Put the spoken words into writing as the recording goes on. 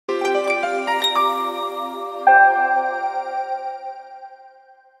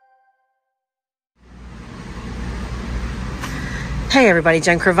Hey everybody,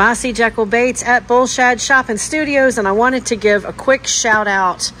 Jen Cravasi, Jekyll Baits at Bullshad Shopping Studios, and I wanted to give a quick shout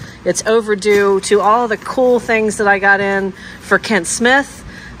out, it's overdue, to all the cool things that I got in for Kent Smith.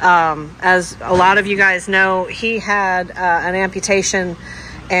 As a lot of you guys know, he had an amputation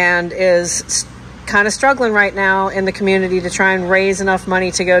and is kind of struggling right now in the community to try and raise enough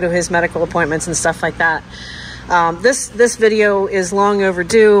money to go to his medical appointments and stuff like that. This video is long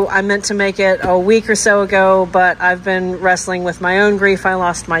overdue. I meant to make it a week or so ago, but I've been wrestling with my own grief. I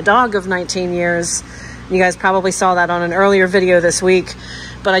lost my dog of 19 years. You guys probably saw that on an earlier video this week,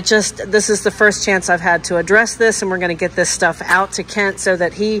 but this is the first chance I've had to address this, and we're going to get this stuff out to Kent so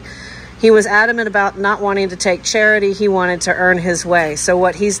that he was adamant about not wanting to take charity. He wanted to earn his way. So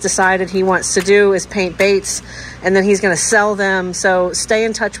what he's decided he wants to do is paint baits, and then he's going to sell them. So stay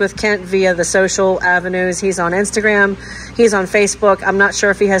in touch with Kent via the social avenues. He's on Instagram. He's on Facebook. I'm not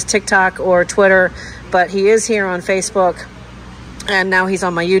sure if he has TikTok or Twitter, but he is here on Facebook. And now he's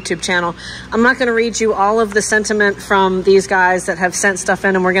on my YouTube channel. I'm not going to read you all of the sentiment from these guys that have sent stuff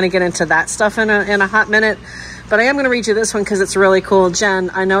in, and we're going to get into that stuff in a hot minute. But I am going to read you this one because it's really cool.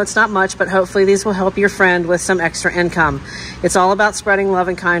 Jen, I know it's not much, but hopefully these will help your friend with some extra income. It's all about spreading love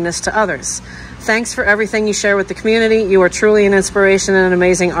and kindness to others. Thanks for everything you share with the community. You are truly an inspiration and an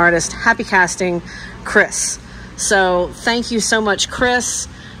amazing artist. Happy casting, Chris. So thank you so much, Chris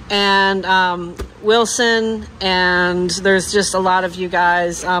and Wilson, and there's just a lot of you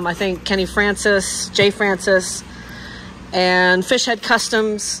guys. I think Kenny Francis, Jay Francis, and Fishhead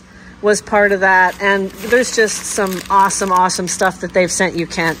Customs was part of that, and there's just some awesome stuff that they've sent you,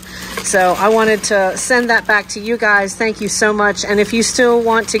 Kent. So I wanted to send that back to you guys. Thank you so much. And if you still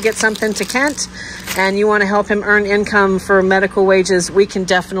want to get something to Kent and you want to help him earn income for medical wages, we can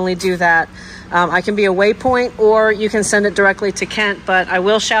definitely do that. I can be a waypoint, or you can send it directly to Kent, but I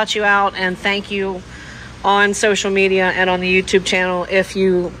will shout you out and thank you on social media and on the YouTube channel if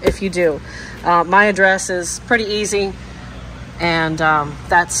you do. My address is pretty easy, and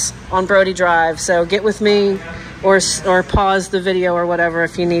that's on Brody Drive. So get with me, or pause the video or whatever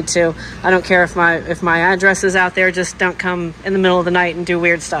if you need to. I don't care if my address is out there. Just don't come in the middle of the night and do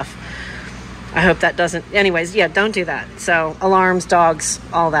weird stuff. I hope that doesn't. Anyways, yeah, don't do that. So alarms, dogs,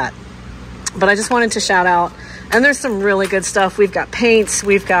 all that. But I just wanted to shout out. And there's some really good stuff. We've got paints.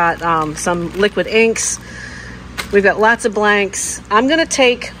 We've got some liquid inks. We've got lots of blanks. I'm going to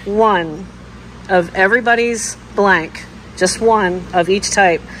take one of everybody's blank, just one of each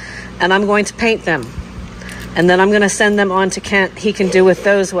type, and I'm going to paint them. And then I'm going to send them on to Kent. He can do with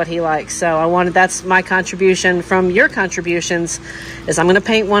those what he likes. So that's my contribution from your contributions, is I'm going to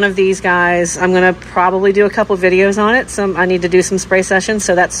paint one of these guys. I'm going to probably do a couple videos on it. I need to do some spray sessions,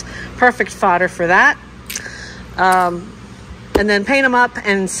 so that's perfect fodder for that. And then paint them up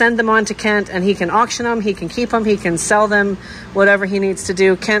and send them on to Kent, and he can auction them, he can keep them, he can sell them, whatever he needs to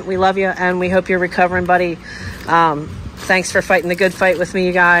do. Kent, we love you, and we hope you're recovering, buddy. Thanks for fighting the good fight with me,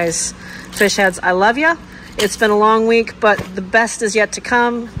 you guys. Fish heads, I love you. It's been a long week, but the best is yet to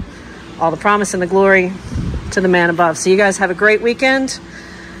come. All the promise and the glory to the man above. So you guys have a great weekend.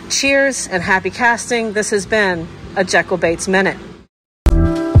 Cheers and happy casting. This has been a Jekyll Baits Minute.